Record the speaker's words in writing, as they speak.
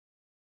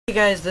Hey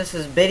guys, this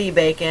is Biddy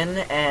Bacon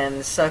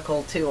and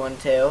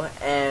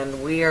Suckle212,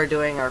 and we are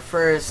doing our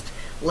first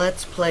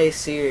Let's Play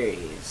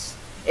series.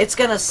 It's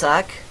gonna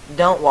suck.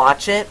 Don't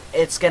watch it.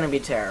 It's gonna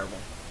be terrible.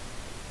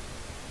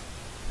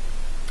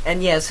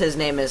 And yes, his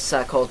name is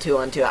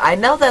Suckle212. I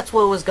know that's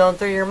what was going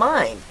through your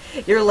mind.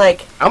 You're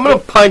like, I'm gonna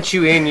punch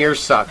you in your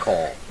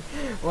suckhole.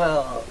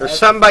 well, There's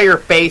something by your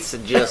face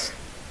that just...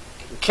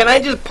 Can I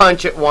just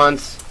punch it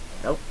once?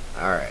 Nope.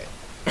 Alright.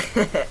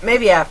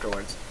 Maybe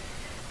afterwards.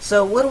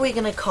 So, what are we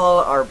gonna call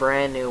our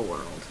brand new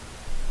world?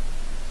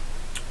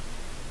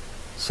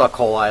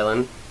 Suckhole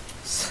Island.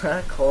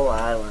 Suckhole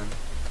Island.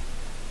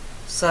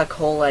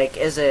 Suckhole, like,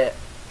 is it,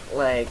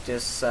 like,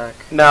 just suck?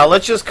 No,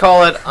 let's just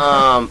call it,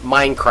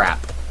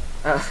 Minecraft.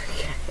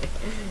 Okay.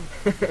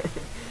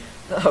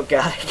 Oh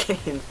god, I can't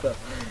even spell.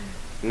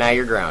 Now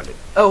you're grounded.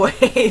 Oh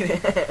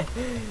wait.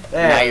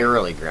 Now you're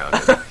really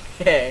grounded.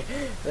 Okay,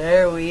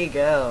 there we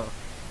go.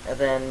 And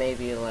then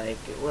maybe, like,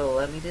 will it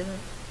let me do that?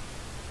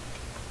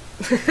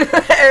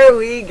 There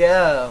we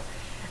go.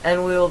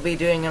 And we will be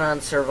doing it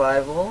on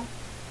survival.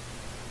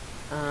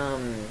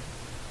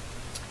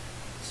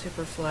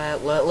 Super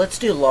flat. Let's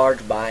do large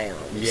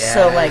biomes. Yes.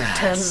 So like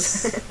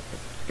tons.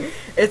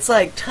 It's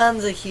like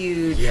tons of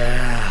huge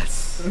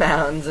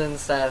mountains and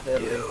stuff.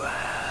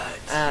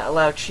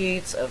 Allow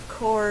cheats, of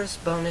course.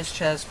 Bonus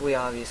chest, we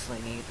obviously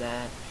need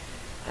that.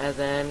 And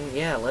then,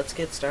 yeah, let's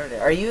get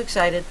started. Are you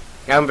excited?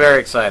 I'm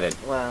very excited.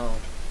 Well,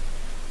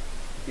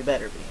 you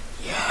better be.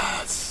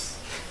 Yes.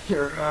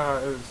 Your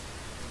eyes.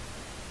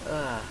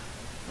 I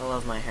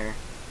love my hair.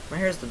 My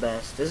hair's the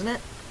best, isn't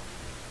it?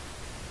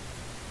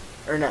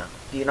 Or no?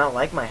 Do you not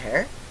like my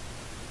hair?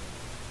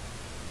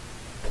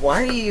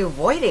 Why are you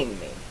avoiding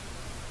me?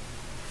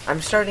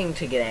 I'm starting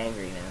to get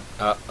angry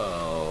now.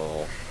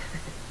 Uh-oh.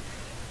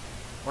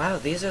 Wow,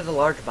 these are the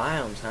large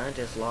biomes, huh?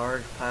 Just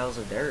large piles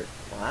of dirt.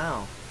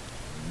 Wow.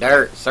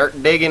 Dirt.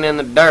 Start digging in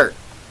the dirt.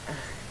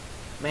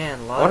 Man,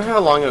 I wonder how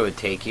long it would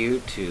take you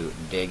to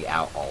dig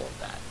out all of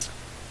that.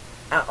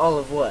 All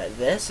of what?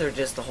 This or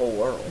just the whole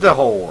world? The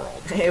whole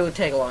world. It would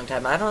take a long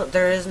time.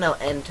 There is no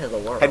end to the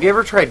world. Have you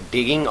ever tried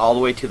digging all the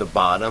way to the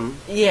bottom?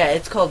 Yeah,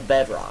 it's called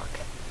bedrock.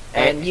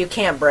 And you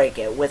can't break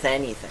it with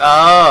anything.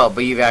 Oh,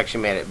 but you've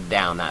actually made it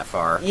down that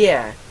far.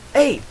 Yeah.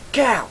 Hey,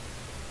 cow!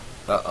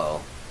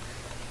 Uh-oh.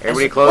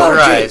 Everybody close your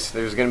eyes.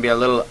 There's going to be a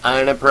little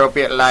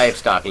inappropriate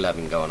livestock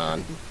loving going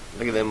on.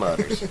 Look at them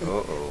udders.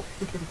 Uh-oh.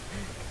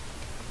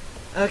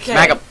 Okay.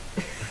 Smack him.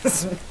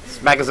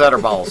 Smack his udder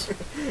balls.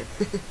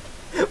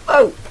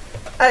 Oh!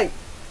 Hey!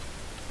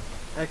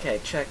 Okay,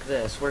 check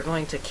this. We're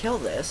going to kill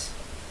this.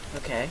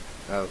 Okay.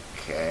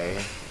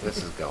 Okay. This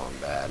is going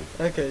bad.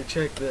 Okay,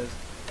 check this.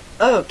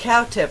 Oh,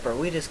 cow tipper.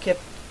 We just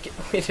kipped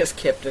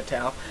a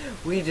cow.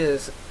 We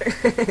just...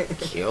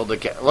 Killed the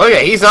cow. Look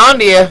at, he's on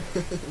to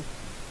you.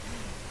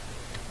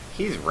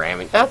 He's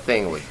ramming. That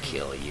thing would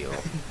kill you.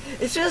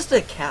 It's just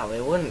a cow.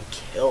 It wouldn't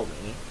kill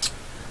me.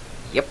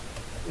 Yep.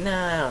 No,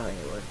 I don't think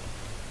it would.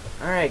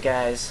 Alright,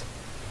 guys.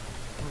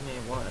 Let me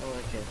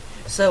look at...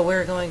 So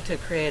we're going to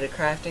create a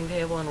crafting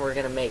table, and we're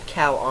going to make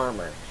cow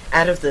armor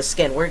out of the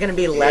skin. We're going to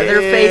be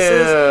leather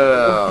faces.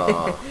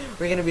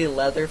 We're going to be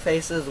leather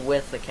faces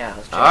with the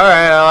cows.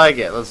 Alright, I like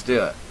it. Let's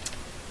do it.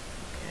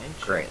 Okay,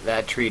 Great.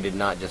 That tree did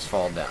not just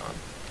fall down.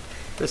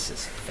 This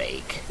is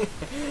fake.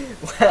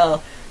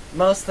 Well,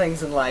 most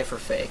things in life are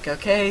fake,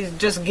 okay?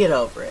 Just get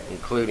over it.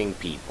 Including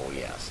people,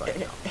 yes, I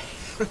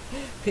know.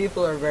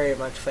 People are very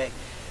much fake.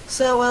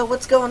 So,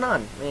 what's going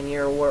on in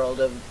your world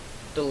of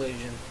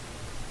delusion?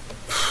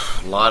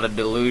 A lot of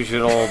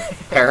delusional,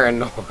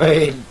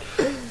 paranoid,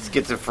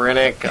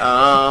 schizophrenic,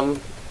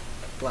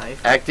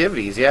 Life.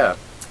 activities, yeah.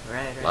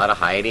 Right. A lot of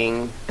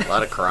hiding, a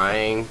lot of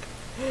crying.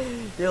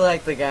 You're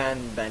like the guy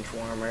in bench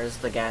warmers,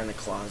 the guy in the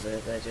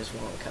closet that just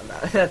won't come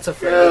out. That's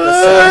afraid of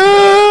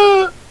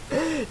the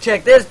sun.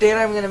 Check this, dude.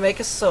 I'm gonna make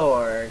a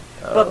sword.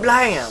 But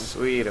blam!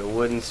 Sweet, a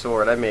wooden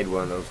sword. I made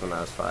one of those when I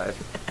was 5.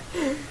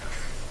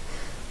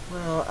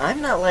 Well,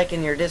 I'm not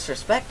liking your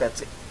disrespect.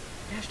 That's...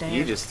 Gosh dang.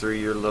 You just threw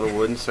your little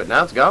wooden sword.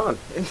 Now it's gone.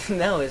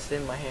 No, it's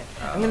in my hand.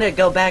 I'm gonna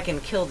go back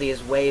and kill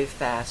these way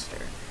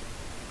faster.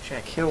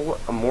 Check. Kill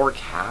what, more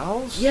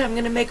cows? Yeah, I'm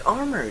gonna make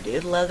armor,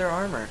 dude. Leather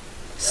armor.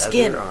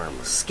 Skin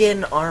armor.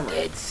 Skin armor.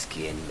 Dead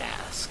skin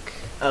mask.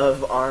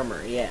 Of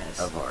armor, yes.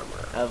 Of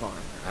armor. Of armor.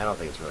 I don't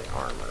think it's really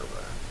armor,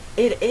 but...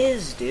 It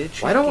is, dude.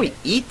 Why don't we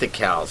eat the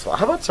cows? Well,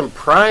 how about some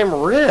prime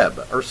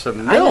rib or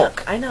some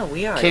milk? I know,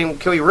 we are. Can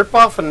we rip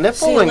off a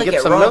nipple and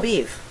get some raw milk?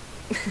 beef.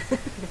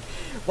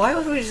 Why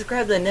would we just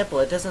grab the nipple?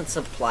 It doesn't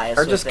supply us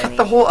or with just cut any...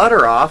 the whole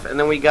udder off, and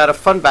then we got a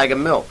fun bag of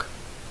milk.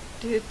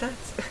 Dude,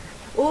 that's...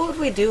 What would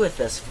we do with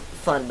this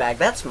fun bag?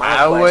 That's my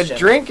I question. would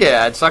drink it.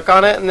 I'd suck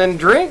on it and then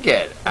drink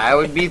it. I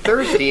would be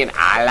thirsty, and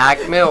I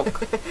like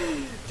milk.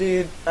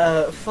 Dude,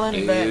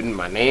 fun bag... Dude,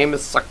 my name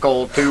is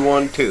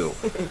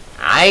Suckle212.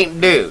 I ain't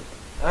dude.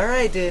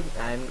 Alright, dude.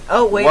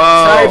 Oh, wait,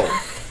 Whoa.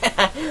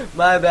 sorry.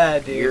 My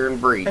bad, dude. You're in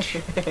breach.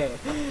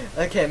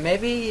 Okay,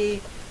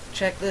 maybe...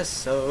 Check this,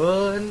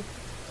 son.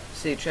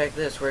 See, check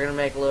this. We're gonna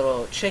make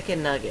little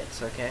chicken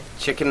nuggets, okay?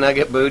 Chicken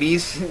nugget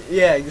booties.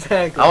 Yeah,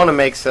 exactly. I want to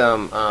make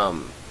some,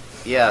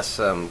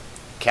 some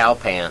cow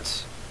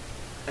pants.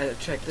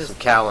 Check this. Some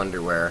cow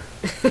underwear.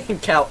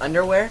 Cow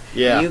underwear?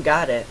 Yeah. You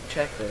got it.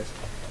 Check this.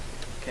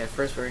 Okay,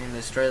 first we're gonna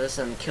destroy this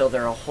and kill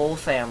their whole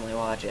family.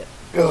 Watch it.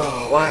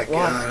 Oh my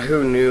God!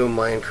 Who knew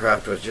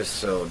Minecraft was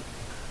just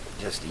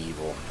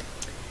evil?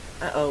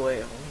 Oh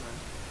wait, hold on.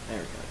 There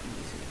we go.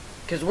 Easy.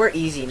 Because we're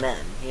easy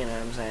men. You know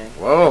what I'm saying?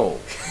 Whoa.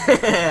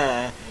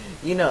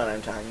 You know what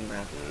I'm talking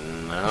about.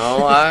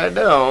 No, I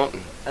don't.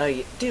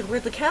 Oh, dude,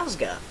 where'd the cows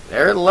go?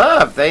 They're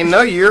left. They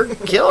know you're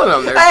killing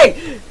them. They're...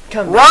 Hey,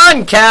 come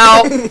run,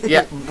 cow!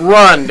 Yeah,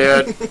 run,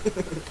 dude.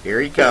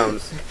 Here he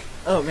comes.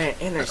 Oh man,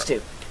 and there's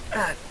two.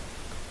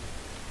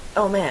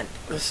 Oh man.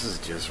 This is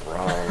just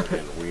wrong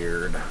and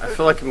weird. I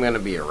feel like I'm gonna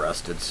be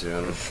arrested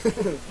soon.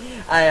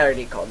 I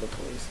already called the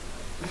police.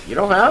 You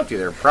don't have to.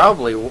 They're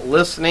probably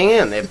listening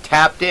in. They've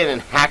tapped in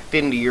and hacked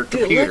into your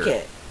computer. Dude, look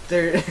at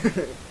they're.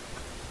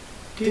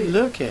 Dude,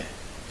 look at.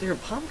 They're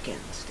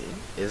pumpkins,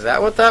 dude. Is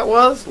that what that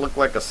was? Looked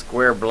like a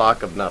square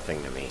block of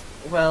nothing to me.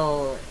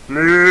 Well.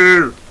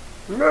 No.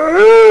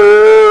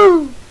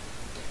 No.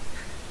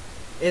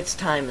 Its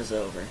time is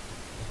over.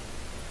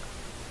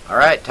 All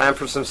right, time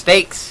for some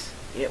steaks.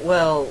 Yeah,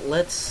 well,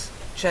 let's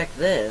check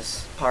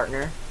this,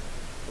 partner.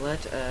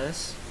 Let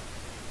us.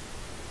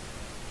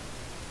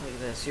 Look at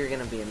this. You're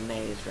gonna be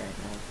amazed right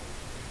now.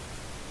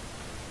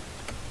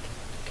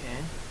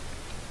 Okay.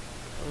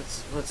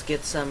 Let's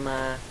get some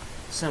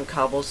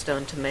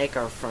cobblestone to make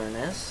our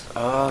furnace.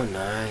 Oh,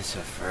 nice, a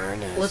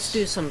furnace. Let's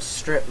do some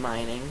strip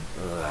mining.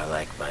 Oh, I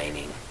like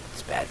mining.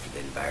 It's bad for the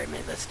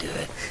environment. Let's do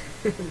it.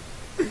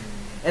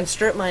 And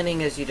strip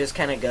mining is you just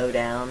kind of go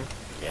down.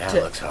 Yeah,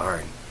 it looks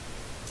hard.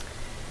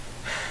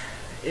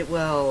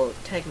 Well,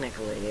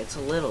 technically, it's a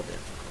little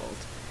difficult.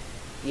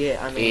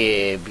 Yeah, I mean...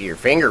 If your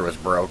finger was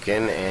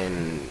broken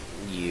and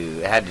you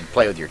had to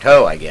play with your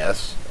toe, I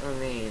guess. I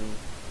mean...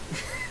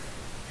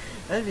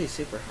 that'd be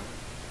super hard.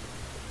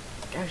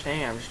 Gosh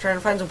dang, I'm just trying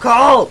to find some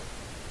coal!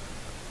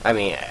 I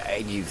mean,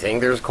 do you think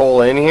there's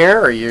coal in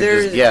here, or you're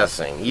just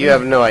guessing? You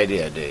have no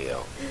idea, do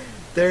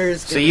you?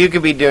 So you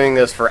could be doing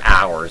this for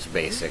hours,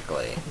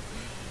 basically.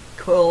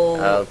 Coal.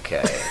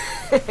 Okay.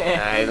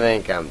 I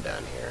think I'm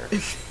done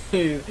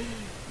here.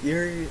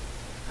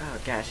 Oh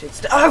gosh,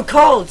 it's... Oh,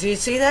 coal! Do you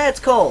see that? It's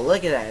coal.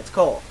 Look at that. It's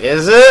coal.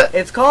 Is it?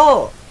 It's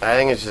coal! I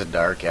think it's just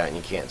dark out and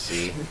you can't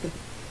see.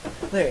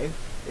 There,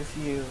 if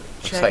you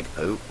check... Looks like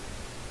poop.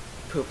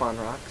 Poop on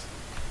rocks.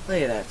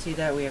 Look at that. See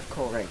that? We have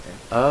coal right there.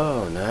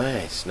 Oh,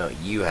 nice. No,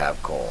 you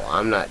have coal.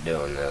 I'm not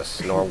doing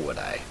this, nor would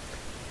I.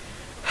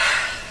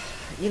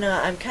 You know,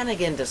 I'm kind of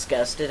getting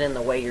disgusted in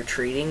the way you're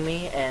treating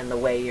me and the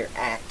way you're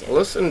acting.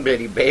 Listen,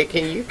 Biddy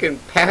Bacon, you can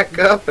pack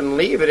up and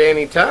leave at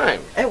any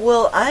time.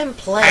 Well, I'm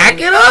playing... Pack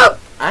it up!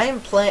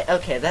 I'm playing...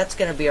 Okay, that's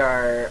going to be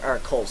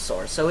our coal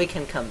source, so we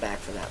can come back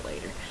for that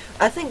later.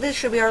 I think this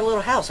should be our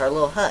little house, our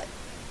little hut.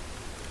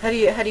 How do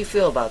you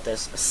feel about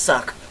this,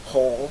 suck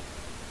hole?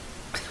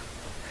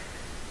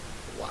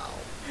 Wow.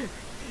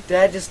 Did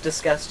I just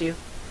disgust you?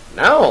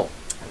 No.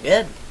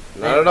 Good.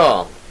 Not at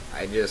all.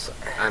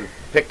 I'm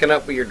picking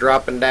up what you're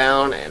dropping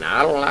down, and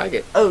I don't like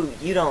it. Oh,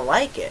 you don't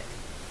like it?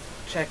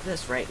 Check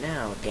this right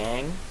now,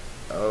 gang.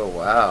 Oh,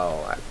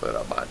 wow. I put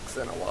a box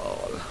in a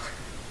wall.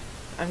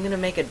 I'm going to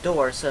make a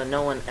door so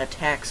no one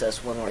attacks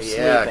us when we're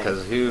sleeping. Yeah,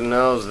 because who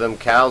knows, them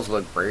cows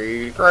look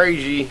pretty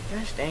crazy.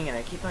 Gosh dang it,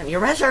 I keep on... You're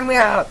messing me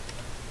up!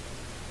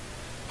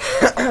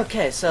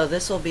 Okay, so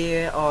this will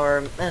be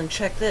our... And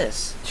check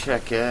this.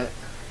 Check it.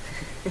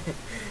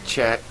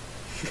 Check.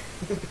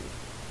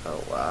 Oh,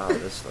 wow,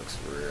 this looks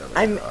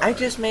really hard. I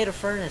just made a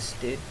furnace,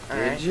 dude.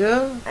 Did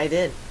you? I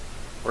did.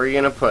 Where are you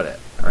going to put it?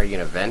 Are you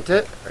going to vent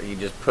it? Or you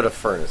just put a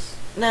furnace?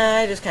 Nah,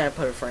 I just kind of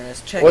put a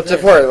furnace. Check What's this.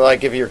 it for?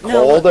 Like if you're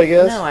cold, I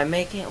guess? No, I'm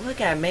making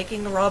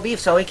the raw beef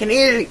so we can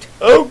eat.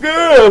 Oh,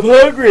 good. I'm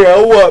hungry.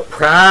 I want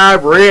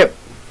prime rib.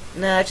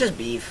 Nah, it's just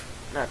beef.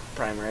 Not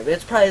prime rib.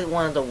 It's probably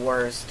one of the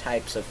worst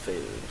types of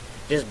food.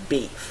 Just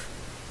beef.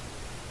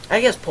 I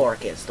guess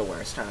pork is the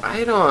worst, huh?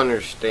 I don't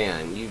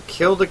understand. You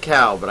killed a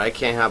cow, but I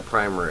can't have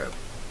prime rib.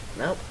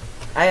 Nope.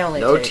 I only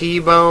No take...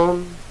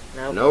 T-bone.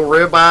 Nope. No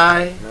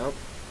ribeye. Nope.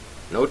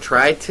 No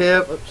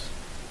tri-tip. Whoops.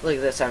 Look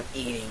at this. I'm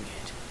eating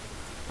it.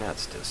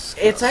 That's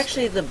disgusting. It's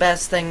actually the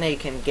best thing they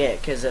can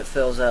get because it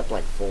fills up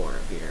like 4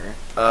 of your...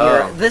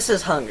 Oh. This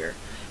is hunger.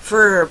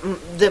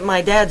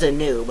 My dad's a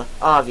noob,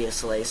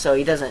 obviously, so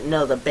he doesn't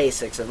know the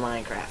basics of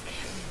Minecraft.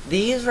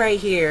 These right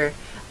here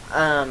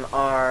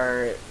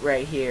are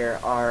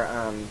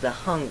the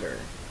hunger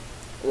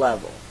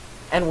level.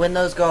 And when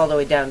those go all the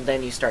way down,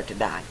 then you start to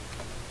die.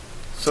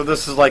 So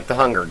this is like the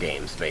Hunger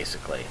Games,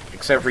 basically.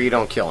 Except for you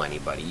don't kill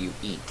anybody. You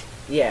eat.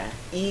 Yeah.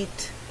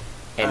 Eat.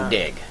 And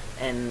dig.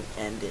 And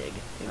dig.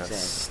 Exactly. That's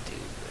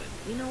stupid.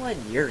 You know what?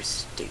 You're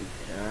stupid,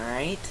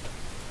 alright?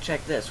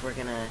 Check this. We're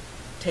gonna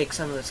take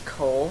some of this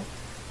coal.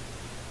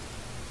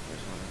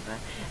 There's one of that.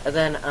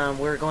 And then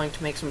we're going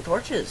to make some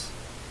torches.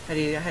 How do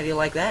you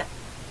like that?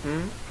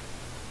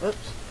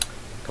 Whoops.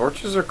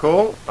 Torches are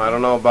cool. I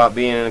don't know about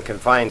being in a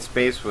confined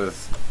space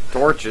with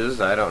torches.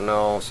 I don't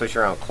know,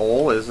 especially around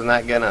coal. Isn't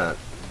that gonna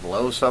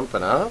blow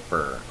something up,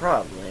 or?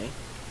 Probably.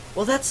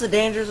 Well, that's the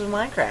dangers of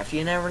Minecraft.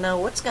 You never know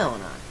what's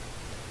going on.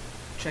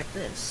 Check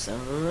this,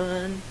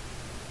 son.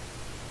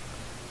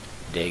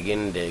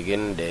 Digging,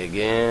 digging,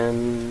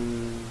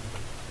 digging.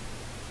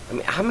 I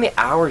mean, how many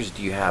hours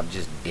do you have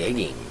just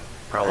digging?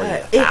 Probably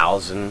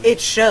 1,000. It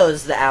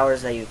shows the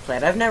hours that you've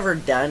played. I've never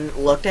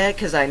looked at it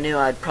because I knew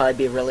I'd probably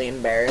be really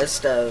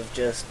embarrassed of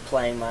just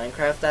playing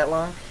Minecraft that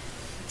long.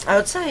 I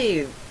would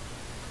say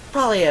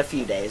probably a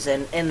few days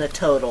in the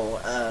total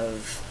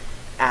of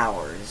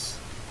hours.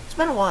 It's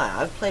been a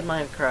while. I've played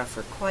Minecraft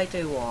for quite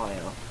a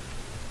while.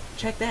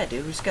 Check that,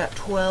 dude. We've got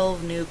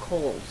 12 new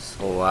coals.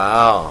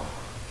 Wow.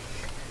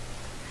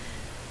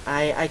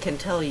 I can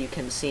tell you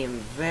can seem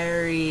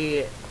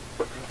very,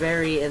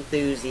 very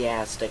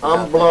enthusiastic.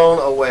 I'm blown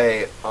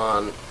away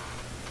on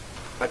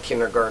a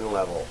kindergarten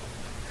level.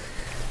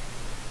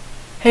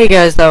 Hey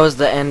guys, that was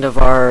the end of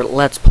our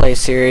Let's Play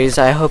series.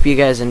 I hope you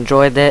guys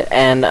enjoyed it,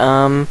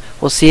 and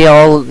we'll see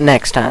y'all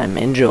next time.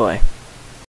 Enjoy.